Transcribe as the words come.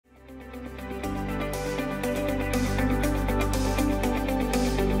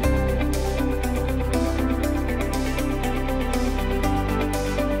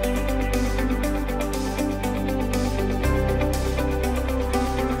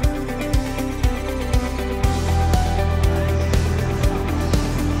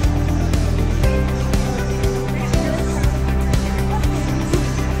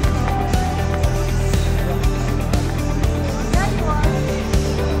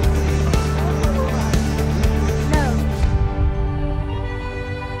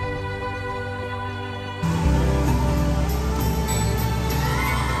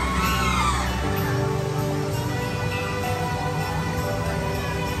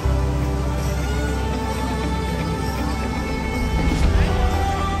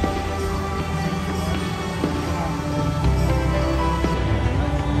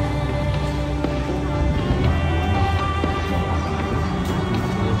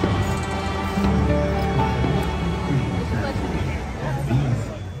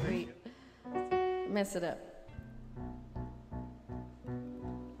mess it up.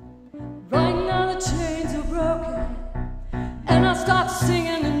 Right now the chains are broken, and I start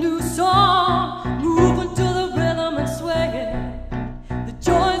singing a new song, moving to the rhythm and swaying. The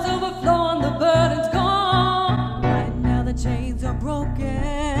joy's overflowing, the burden's gone. Right now the chains are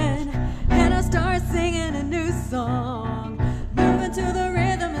broken, and I start singing a new song, moving to the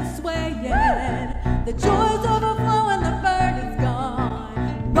rhythm and swaying. The joy's overflowing, the burden's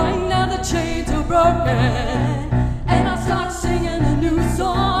gone. Right now the chains are broken, and I start singing a new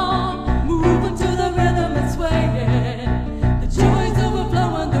song, moving to the rhythm and swaying. The joy's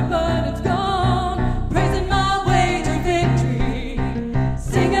overflowing, the burden's gone. Praising my way to victory,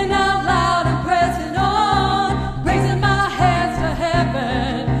 singing out loud and pressing on, raising my hands to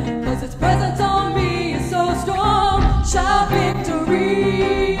heaven, 'cause His presence on me is so strong. Shout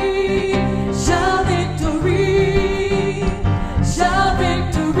victory, shout victory, shout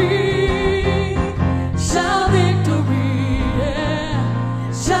victory, shout victory,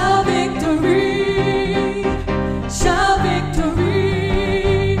 yeah. Shout victory, shout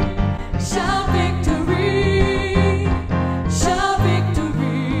victory, shout victory, shout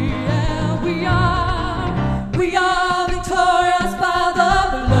victory, yeah. We are victorious by the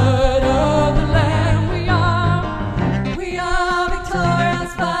blood of the Lamb. We are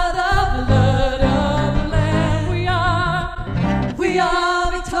victorious by the blood of the Lamb. We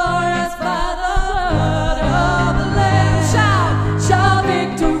are victorious by the blood of the Lamb. Shout, shout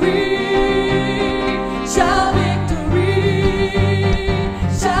victory, shout victory,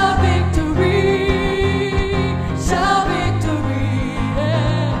 shout victory, shout victory,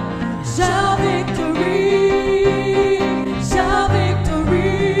 yeah. Shout victory, shout victory,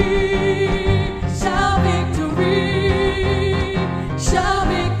 shout victory, shout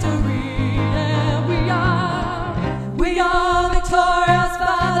victory, yeah. We are victorious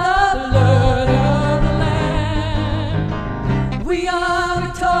by the blood of the Lamb. We are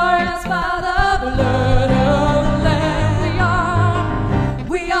victorious by the blood of the Lamb.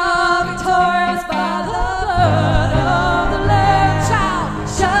 We are victorious by the blood of the Lamb. Shout,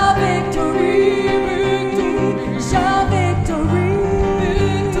 shout victory, victory, shout victory,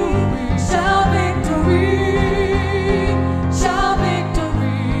 victory, shout victory, shout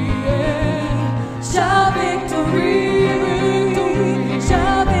victory, yeah. Shout victory, victory,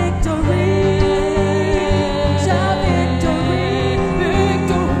 shout victory, shout victory,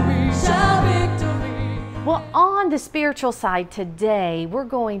 victory, shout victory. Well, on the spiritual side today, we're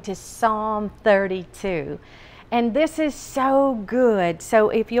going to Psalm 32. And this is so good. So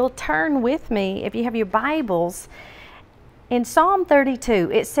if you'll turn with me, if you have your Bibles, in Psalm 32,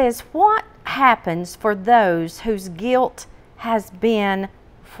 it says, "What happens for those whose guilt has been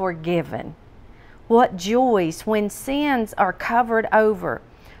forgiven? What joys when sins are covered over?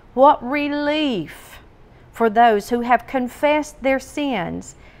 What relief for those who have confessed their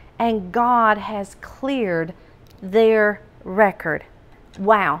sins and God has cleared their record."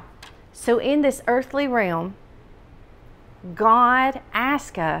 Wow. So in this earthly realm, God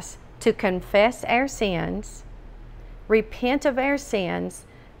asks us to confess our sins, repent of our sins,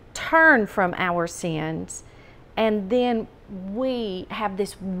 turn from our sins, and then we have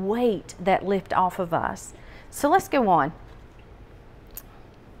this weight that lifts off of us. So let's go on.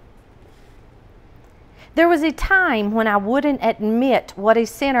 "There was a time when I wouldn't admit what a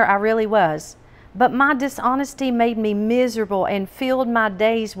sinner I really was, but my dishonesty made me miserable and filled my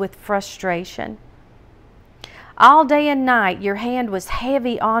days with frustration. All day and night your hand was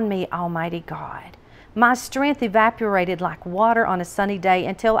heavy on me, Almighty God. My strength evaporated like water on a sunny day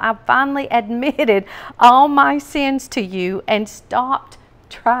until I finally admitted all my sins to you and stopped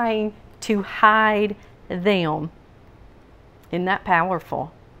trying to hide them." Isn't that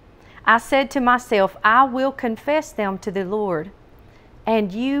powerful? "I said to myself, I will confess them to the Lord,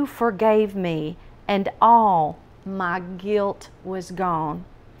 and you forgave me, and all my guilt was gone."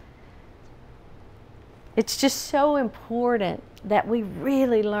 It's just so important that we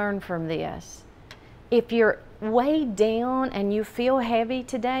really learn from this. If you're weighed down and you feel heavy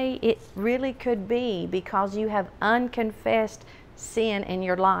today, it really could be because you have unconfessed sin in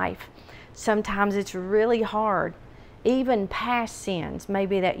your life. Sometimes it's really hard, even past sins,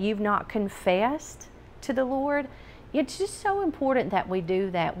 maybe that you've not confessed to the Lord. It's just so important that we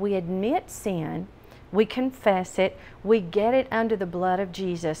do that. We admit sin, we confess it, we get it under the blood of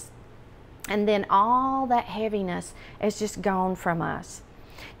Jesus, and then all that heaviness is just gone from us.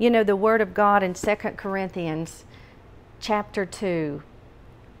 You know, the Word of God in 2 Corinthians chapter 2,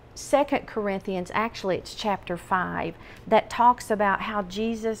 2 Corinthians, actually it's chapter 5, that talks about how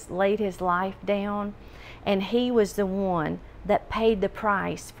Jesus laid His life down and He was the one that paid the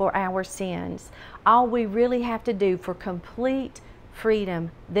price for our sins. All we really have to do for complete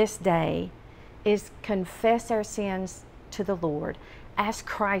freedom this day is confess our sins to the Lord, ask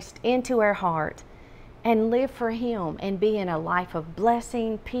Christ into our heart, and live for Him and be in a life of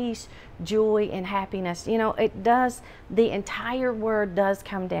blessing, peace, joy, and happiness. You know, the entire word does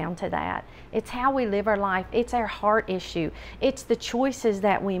come down to that. It's how we live our life. It's our heart issue. It's the choices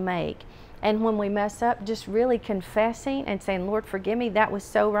that we make. And when we mess up, just really confessing and saying, Lord, forgive me, that was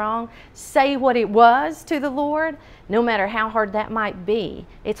so wrong. Say what it was to the Lord, no matter how hard that might be.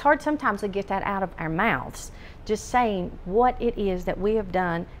 It's hard sometimes to get that out of our mouths. Just saying what it is that we have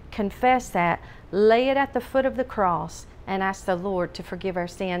done, confess that, lay it at the foot of the cross, and ask the Lord to forgive our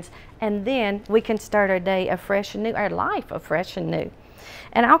sins. And then we can start our day afresh and new, our life afresh and new.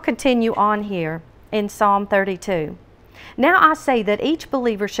 And I'll continue on here in Psalm 32. Now I say that each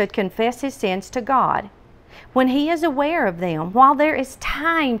believer should confess his sins to God when he is aware of them, while there is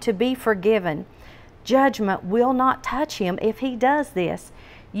time to be forgiven. Judgment will not touch him if he does this.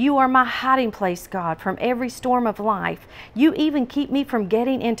 You are my hiding place, God, from every storm of life. You even keep me from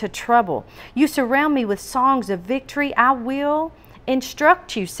getting into trouble. You surround me with songs of victory. I will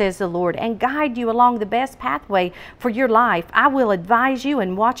instruct you, says the Lord, and guide you along the best pathway for your life. I will advise you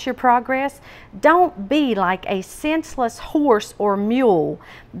and watch your progress. Don't be like a senseless horse or mule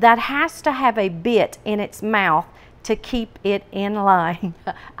that has to have a bit in its mouth to keep it in line.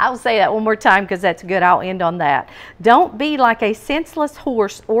 I'll say that one more time because that's good. I'll end on that. Don't be like a senseless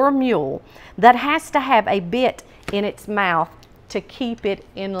horse or mule that has to have a bit in its mouth to keep it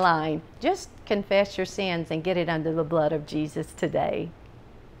in line. Just confess your sins and get it under the blood of Jesus today.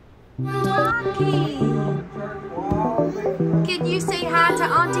 Rocky, can you say hi to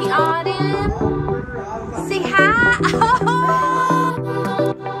Auntie Autumn? Say hi.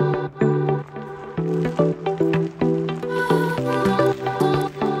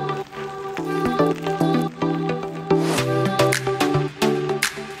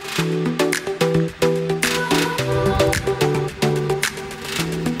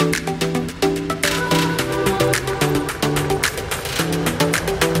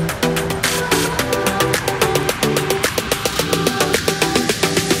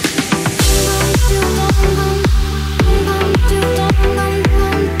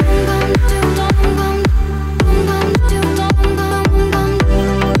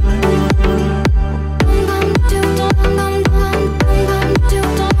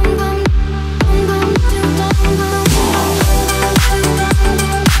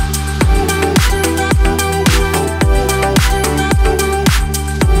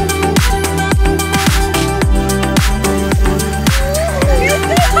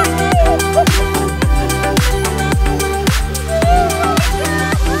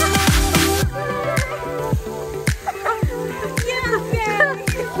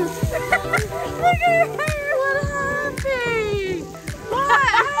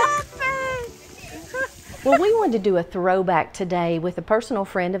 Well, we wanted to do a throwback today with a personal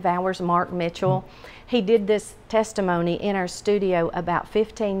friend of ours, Mark Mitchell. He did this testimony in our studio about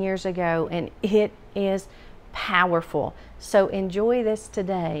 15 years ago, and it is powerful. So enjoy this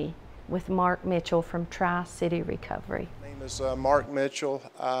today with Mark Mitchell from Tri-City Recovery. My name is Mark Mitchell.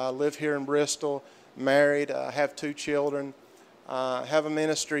 I live here in Bristol, married, have 2 children. Have a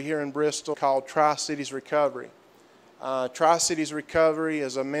ministry here in Bristol called Tri-Cities Recovery. Tri-Cities Recovery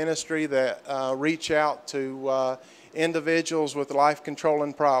is a ministry that reach out to individuals with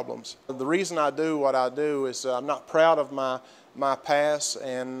life-controlling problems. The reason I do what I do is I'm not proud of my past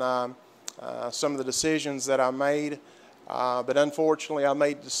and some of the decisions that I made, but unfortunately I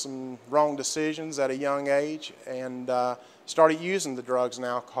made some wrong decisions at a young age and started using the drugs and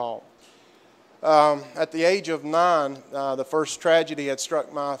alcohol. At the age of 9, the first tragedy had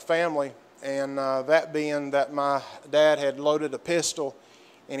struck my family, and that being that my dad had loaded a pistol,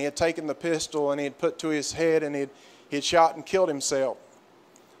 and he had taken the pistol and he had put to his head and he had shot and killed himself.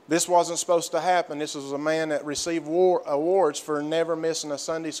 This wasn't supposed to happen. This was a man that received awards for never missing a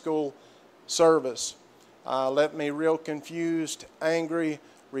Sunday school service. Left me real confused, angry,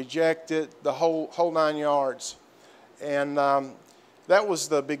 rejected, the whole 9 yards. And that was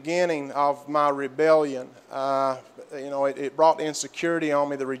the beginning of my rebellion. You know, it brought insecurity on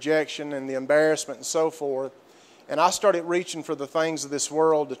me, the rejection and the embarrassment and so forth. And I started reaching for the things of this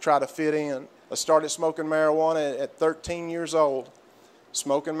world to try to fit in. I started smoking marijuana at 13 years old.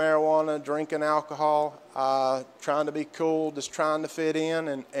 Smoking marijuana, drinking alcohol, trying to be cool, just trying to fit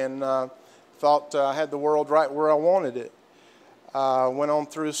in, and thought I had the world right where I wanted it. Went on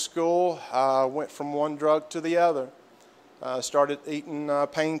through school, went from one drug to the other. Started eating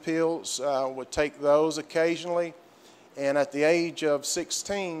pain pills, would take those occasionally, And at the age of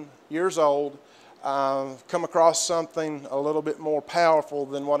 16 years old, come across something a little bit more powerful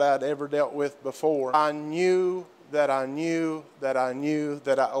than what I'd ever dealt with before. I knew that I knew that I knew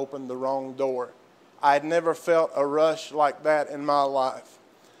that I opened the wrong door. I had never felt a rush like that in my life.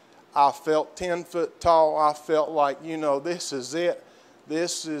 I felt 10 foot tall. I felt like, you know, this is it.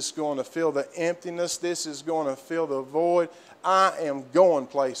 This is going to fill the emptiness. This is going to fill the void. I am going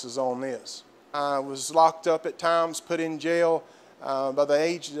places on this. I was locked up at times, put in jail by the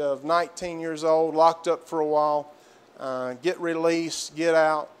age of 19 years old, locked up for a while, get released, get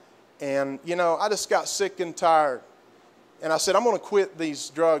out. And, you know, I just got sick and tired. And I said, I'm going to quit these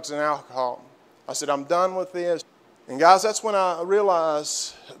drugs and alcohol. I said, I'm done with this. And guys, that's when I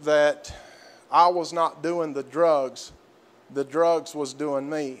realized that I was not doing the drugs was doing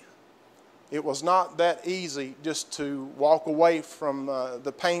me. It was not that easy just to walk away from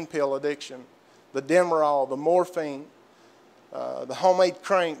the pain pill addiction, the Demerol, the morphine, the homemade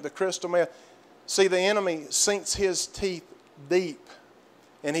crank, the crystal meth. See, the enemy sinks his teeth deep,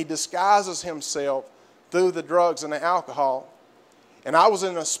 and he disguises himself through the drugs and the alcohol. And I was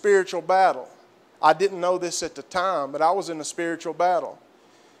in a spiritual battle. I didn't know this at the time, but I was in a spiritual battle.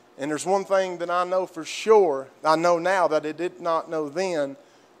 And there's one thing that I know for sure, I know now that I did not know then.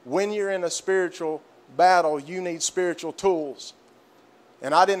 When you're in a spiritual battle, you need spiritual tools.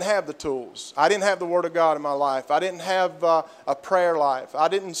 And I didn't have the tools. I didn't have the Word of God in my life. I didn't have a prayer life. I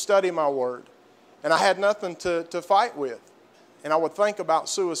didn't study my Word. And I had nothing to fight with. And I would think about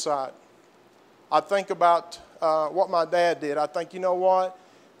suicide. I'd think about what my dad did. I'd think, you know what?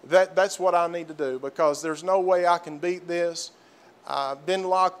 That's what I need to do, because there's no way I can beat this. I've been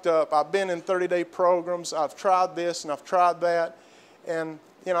locked up. I've been in 30-day programs. I've tried this and I've tried that. And,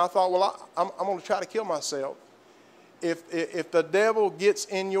 you know, I thought, well, I'm going to try to kill myself. If the devil gets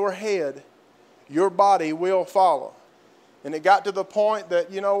in your head, your body will follow. And it got to the point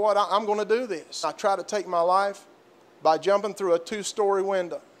that, you know what, I'm going to do this. I tried to take my life by jumping through a 2-story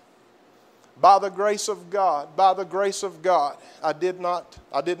window. By the grace of God, I did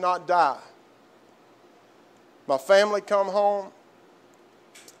not die. My family come home,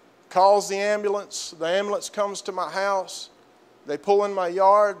 calls the ambulance. The ambulance comes to my house. They pull in my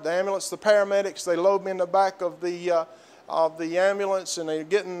yard. The ambulance, the paramedics, they load me in the back of the ambulance, and they're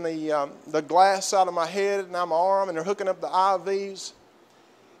getting the glass out of my head and out of my arm, and they're hooking up the IVs.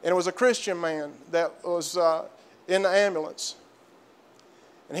 And it was a Christian man that was in the ambulance.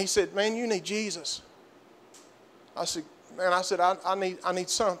 And he said, man, you need Jesus. I said, man, I need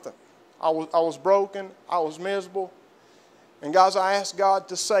something. I was broken. I was miserable. And guys, I asked God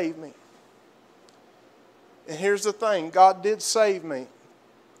to save me. And here's the thing. God did save me.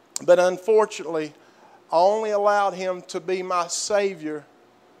 But unfortunately, I only allowed Him to be my Savior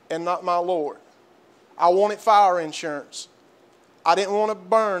and not my Lord. I wanted fire insurance. I didn't want to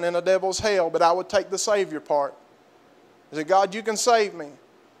burn in the devil's hell, but I would take the Savior part. I said, God, you can save me,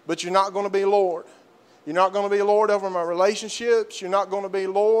 but you're not going to be Lord. You're not going to be Lord over my relationships. You're not going to be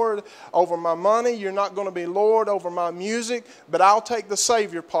Lord over my money. You're not going to be Lord over my music. But I'll take the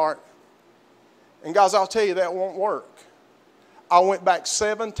Savior part. And guys, I'll tell you, that won't work. I went back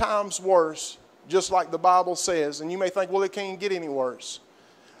 7 times worse, just like the Bible says. And you may think, well, it can't get any worse.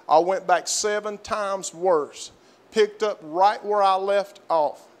 I went back 7 times worse. Picked up right where I left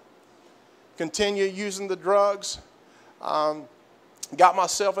off. Continued using the drugs. Got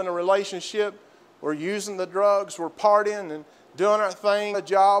myself in a relationship. We're using the drugs, we're partying and doing our thing, a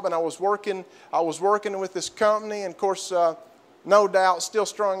job, and I was working with this company, and of course, no doubt, still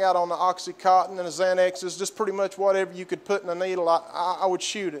strung out on the Oxycontin and the Xanaxes, just pretty much whatever you could put in a needle, I would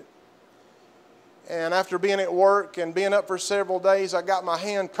shoot it. And after being at work and being up for several days, I got my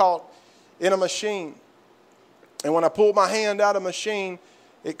hand caught in a machine. And when I pulled my hand out of the machine,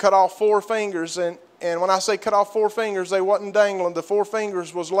 it cut off 4 fingers, and when I say cut off 4 fingers, they wasn't dangling. The 4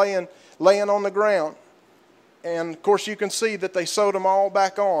 fingers was laying on the ground. And of course you can see that they sewed them all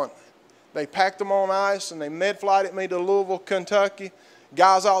back on. They packed them on ice and they med-flighted me to Louisville, Kentucky.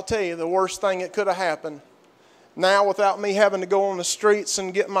 Guys, I'll tell you, the worst thing that could have happened. Now without me having to go on the streets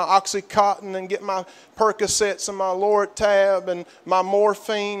and get my Oxycontin and get my Percocets and my Loratab and my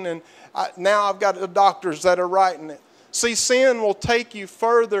morphine, and now I've got the doctors that are writing it. See, sin will take you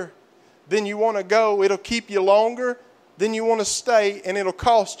further than you want to go. It'll keep you longer than you want to stay, and it'll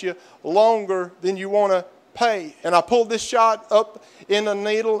cost you longer than you want to pay. And I pulled this shot up in a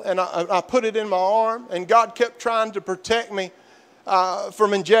needle, and I put it in my arm, and God kept trying to protect me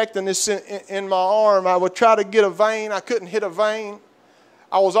from injecting this in my arm. I would try to get a vein. I couldn't hit a vein.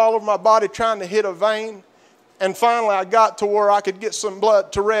 I was all over my body trying to hit a vein, and finally I got to where I could get some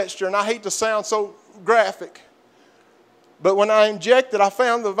blood to register. And I hate to sound so graphic, But when I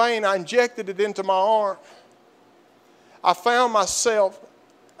found the vein, I injected it into my arm. I found myself,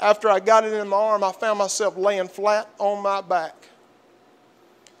 after I got it in my arm, I found myself laying flat on my back.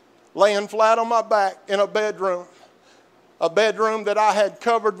 Laying flat on my back in a bedroom. A bedroom that I had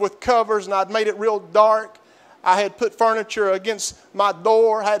covered with covers, and I'd made it real dark. I had put furniture against my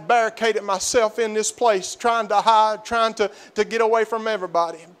door. I had barricaded myself in this place, trying to hide, trying to get away from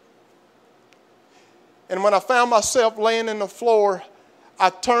everybody. And when I found myself laying in the floor, I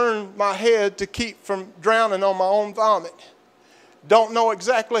turned my head to keep from drowning on my own vomit. Don't know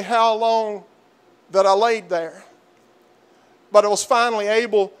exactly how long that I laid there. But I was finally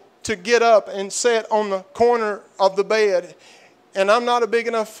able to get up and sit on the corner of the bed. And I'm not a big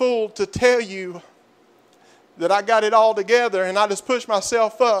enough fool to tell you that I got it all together, and I just pushed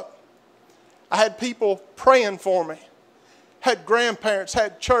myself up. I had people praying for me. Had grandparents,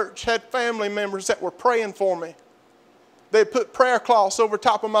 had church, had family members that were praying for me. They put prayer cloths over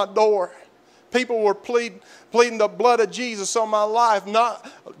top of my door. People were pleading the blood of Jesus on my life,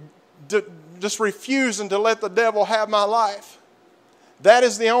 just refusing to let the devil have my life. That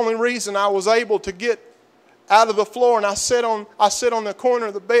is the only reason I was able to get out of the floor, and I sit on the corner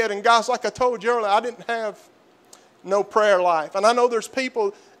of the bed. And guys, like I told you earlier, I didn't have no prayer life. And I know there's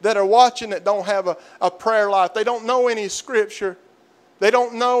people that are watching that don't have a prayer life. They don't know any scripture. They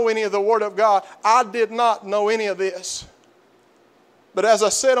don't know any of the Word of God. I did not know any of this. But as I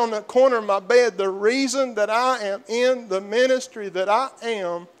sat on the corner of my bed, the reason that I am in the ministry that I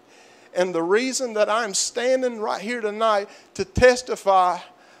am, and the reason that I'm standing right here tonight to testify,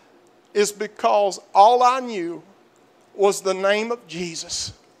 is because all I knew was the name of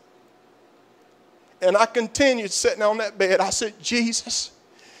Jesus. And I continued sitting on that bed. I said, Jesus,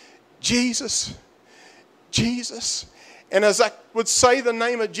 Jesus, Jesus. And as I would say the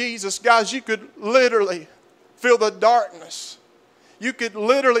name of Jesus, guys, you could literally feel the darkness. You could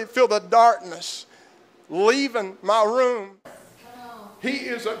literally feel the darkness leaving my room. He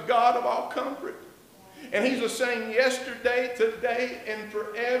is a God of all comfort. And He's the same yesterday, today, and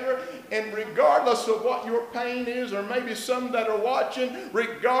forever. And regardless of what your pain is, or maybe some that are watching,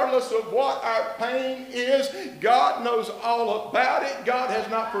 regardless of what our pain is, God knows all about it. God has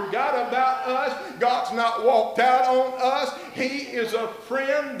not forgot about us. God's not walked out on us. He is a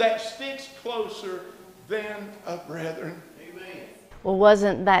friend that sticks closer than a brethren. Amen. Well,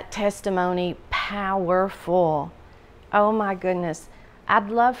 wasn't that testimony powerful? Oh my goodness. I'd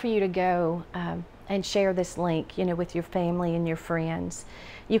love for you to go and share this link, with your family and your friends.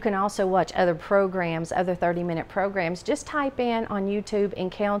 You can also watch other programs, other 30-minute programs. Just type in on YouTube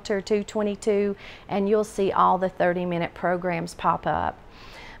Encounter 222 and you'll see all the 30-minute programs pop up.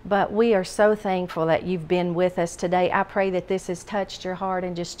 But we are so thankful that you've been with us today. I pray that this has touched your heart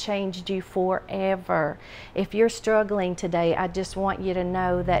and just changed you forever. If you're struggling today, I just want you to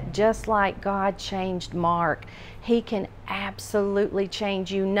know that just like God changed Mark, He can absolutely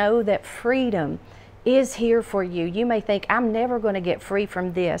change you. Know that freedom is here for you. You may think, I'm never going to get free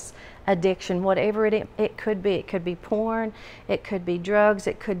from this addiction, whatever it could be. It could be porn, it could be drugs,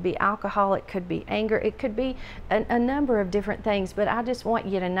 it could be alcohol, it could be anger, it could be a number of different things. But I just want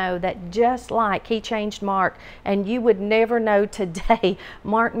you to know that just like He changed Mark, and you would never know today,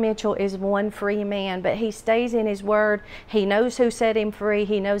 Mark Mitchell is one free man, but he stays in His Word. He knows who set him free.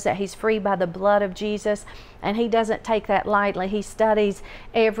 He knows that he's free by the blood of Jesus, and he doesn't take that lightly. He studies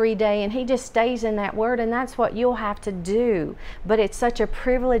every day, and he just stays in that Word, and that's what you'll have to do. But it's such a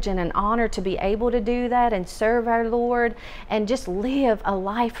privilege and an honor to be able to do that and serve our Lord and just live a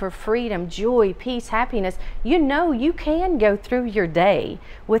life for freedom, joy, peace, happiness. You can go through your day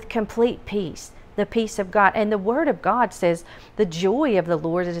with complete peace, the peace of God. And the Word of God says the joy of the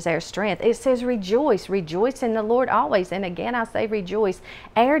Lord is our strength. It says rejoice in the Lord always. And again, I say rejoice.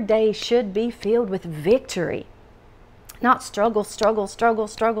 Our day should be filled with victory, not struggle, struggle, struggle,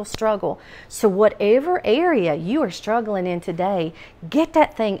 struggle, struggle. So whatever area you are struggling in today, get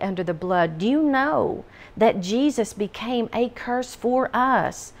that thing under the blood. Do you know that Jesus became a curse for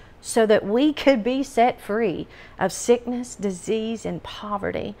us so that we could be set free of sickness, disease, and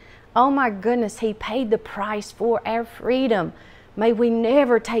poverty? Oh my goodness, He paid the price for our freedom. May we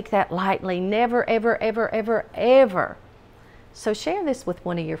never take that lightly. Never, ever, ever, ever, ever. So share this with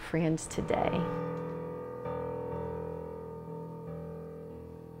one of your friends today.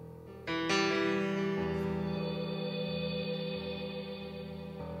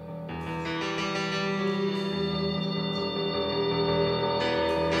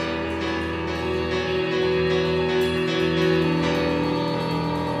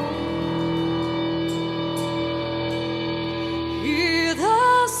 Hear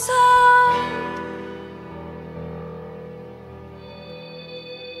the sound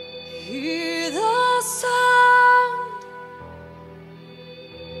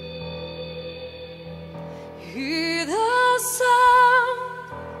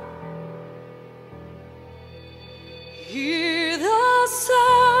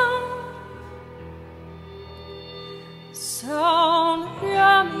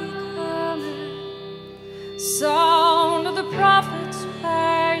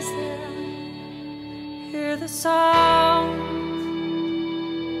sound.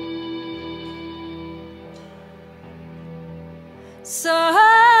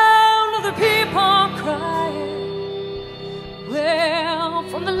 Sound of the people crying, well,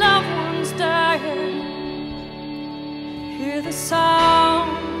 from the loved ones dying. Hear the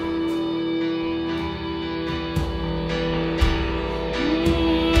sound.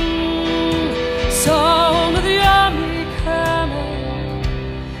 Sound of the army coming,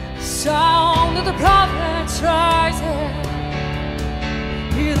 sound of the prophets rising.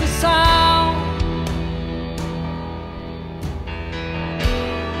 Hear the sound.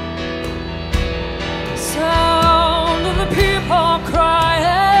 Sound of the people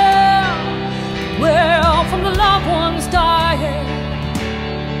crying, well, from the loved ones dying.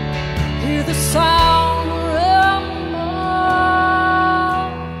 Hear the sound.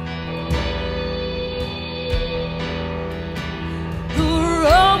 The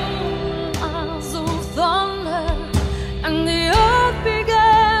rumbles of thunder, and the earth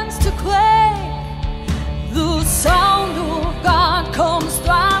begins to quake. The sound of God comes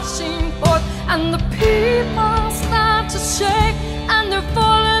thrashing forth, and the people start to shake, and they're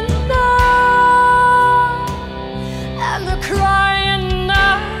falling down, and they're crying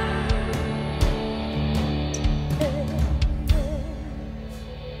out.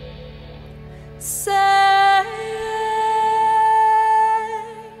 Say,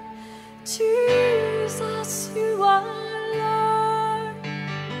 Jesus, you are Lord.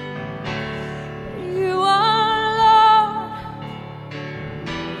 You are Lord,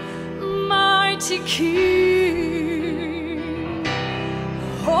 mighty King,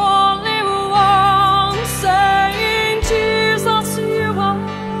 Holy One, saying, Jesus, you are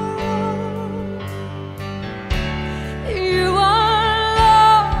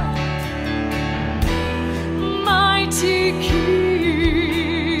Lord, mighty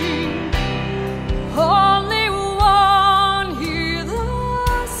King, Holy One. Hear the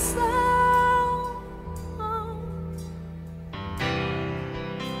sound.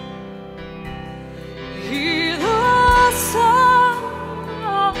 Hear the sound.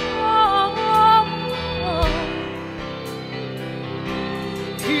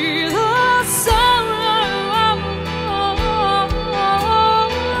 Hear the sound.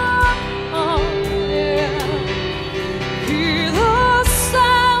 Yeah. Hear the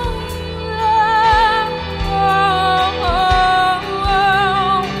sound.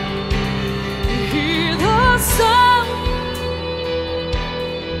 Hear the sound.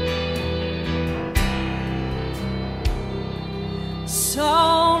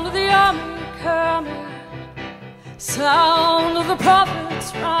 Sound of the army coming, sound of the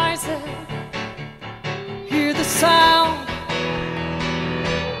prophets rising. Hear the sound.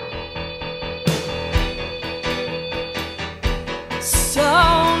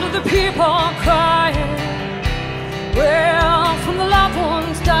 Sound of the people crying, well, from the loved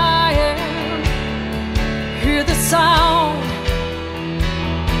ones dying. Hear the sound.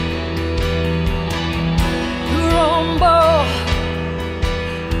 The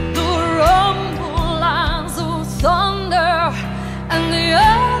rumble lines of thunder, and the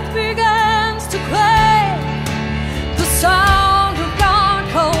earth begins to quake. The sound of God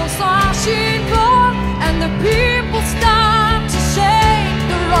comes flashing forth, and the people start to shake.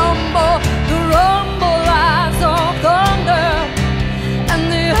 The rumble lines of thunder, and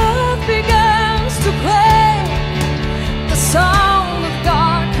the earth begins to quake. The sound of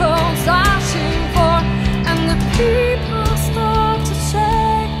God comes flashing forth, and the people start to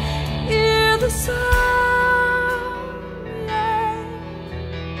shake. Hear the sound, yeah.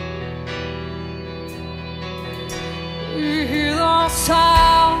 Hear the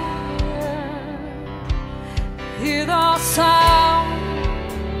sound, yeah. Hear the sound.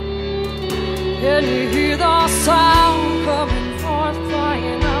 Can you hear the sound coming forth,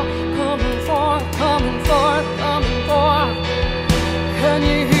 crying out, coming forth, coming forth, coming forth? Can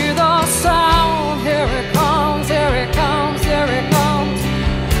you hear the sound? Here it comes, here it comes, here it comes.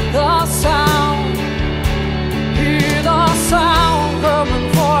 The sound, hear the sound coming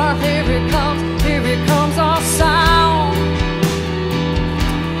forth. Here it comes the sound.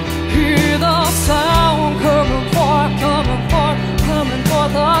 Hear the sound coming forth, coming forth, coming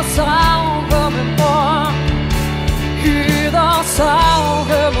forth. The sound coming forth. Hear the sound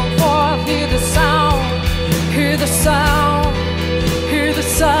coming forth. Hear the sound, hear the sound, hear the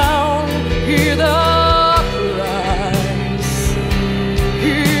sound, hear the cries,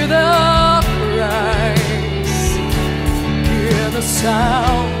 hear the cries, hear the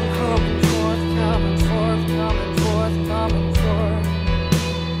sound coming forth, coming forth, coming forth, coming forth.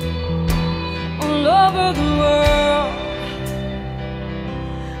 All over the world,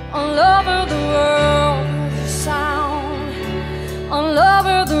 all over the world, the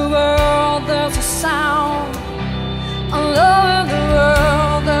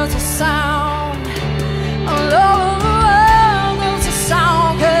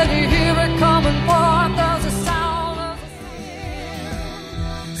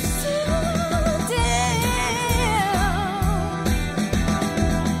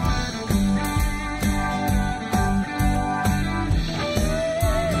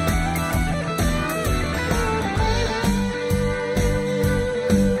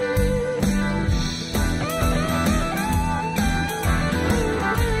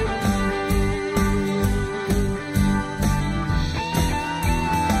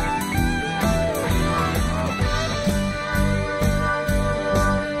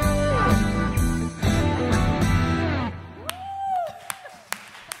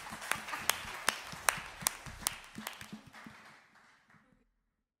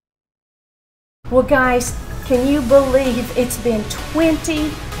Well, guys, can you believe it's been 20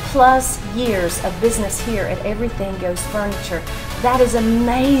 plus years of business here at Everything Goes Furniture? That is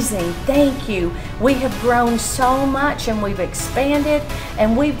amazing. Thank you. We have grown so much and we've expanded,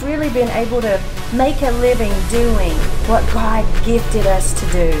 and we've really been able to make a living doing what God gifted us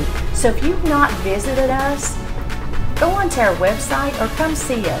to do. So if you've not visited us, go onto our website or come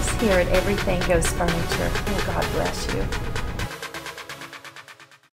see us here at Everything Goes Furniture. And God bless you.